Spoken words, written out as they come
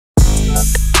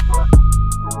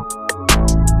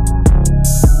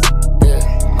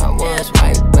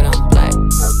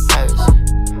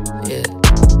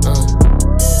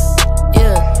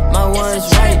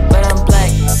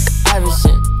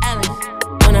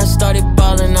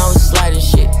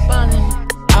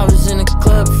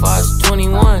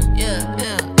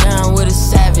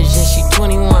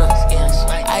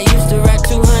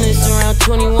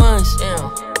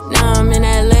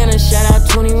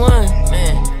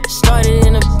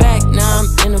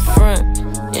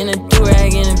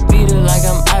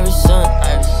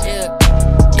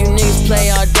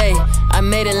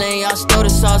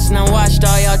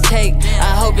cake.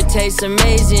 I hope it tastes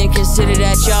amazing, consider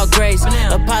that y'all grace.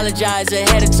 Apologize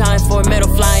ahead of time for a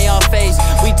metal flying y'all face.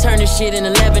 We turn this shit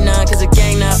into Lebanon, cause the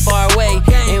gang not far away,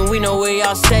 and we know where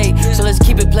y'all stay. So let's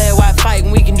keep it player while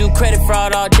fighting, we can do credit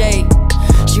fraud all day.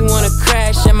 She wanna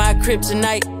crash at my crib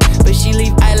tonight, but she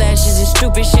leave eyelashes and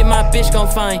stupid shit my bitch gon'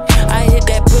 find. I hit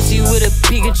that pussy with a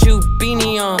Pikachu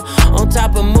beanie on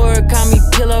top of Murakami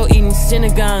pillow eating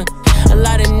synagogue. A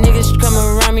lot of niggas come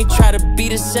around me try to be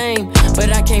the same,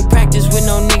 but I can't practice with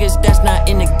no niggas that's not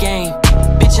in the game.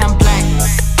 Bitch, I'm black,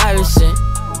 Iverson.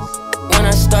 When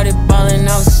I started ballin',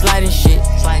 I was sliding shit.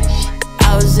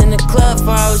 I was in the club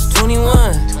before I was 21.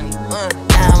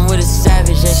 Now I'm with a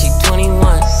savage and she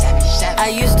 21. I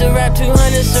used to rap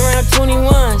 200s around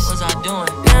 21s. What's I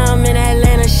doing? Now I'm in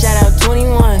Atlanta, shout out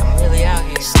 21. I'm really out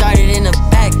here. Started in the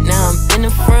back, now I'm in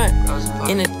the front.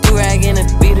 In a do-rag and a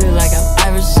beater like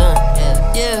I'm Iverson.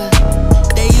 Yeah.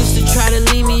 They used to try to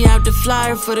leave me out the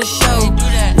flyer for the show.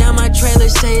 Now my trailer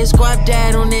say it's Guap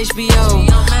Dad on HBO.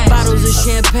 Bottles of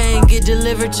champagne get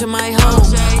delivered to my home.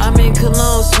 I'm in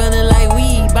Cologne, smelling like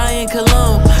weed, buying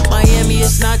cologne. Miami,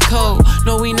 it's not cold.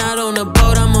 No, we not on a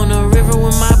boat, I'm on the river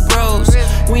with my bros.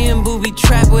 We in booby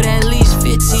trap with at least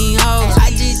 15 hoes. I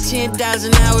did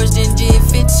 10,000 hours, then did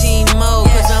 15 more.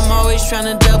 Cause I'm always trying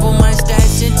to double my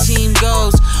stats and team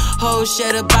goals. Hoes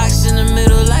shed a box in the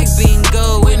middle like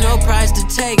bingo, with no prize to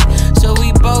take. So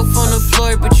we both on the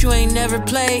floor, but you ain't never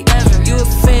played. You a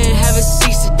fan, have a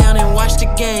seat, sit down and watch the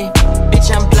game. Bitch,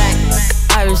 I'm black,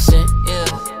 Iverson.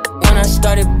 When I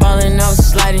started ballin', I was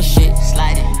sliding shit.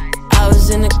 I was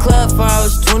in the club before I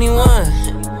was 21.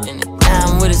 Now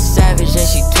I'm with a savage and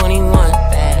she 21.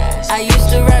 I used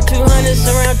to rap 200s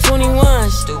around 21.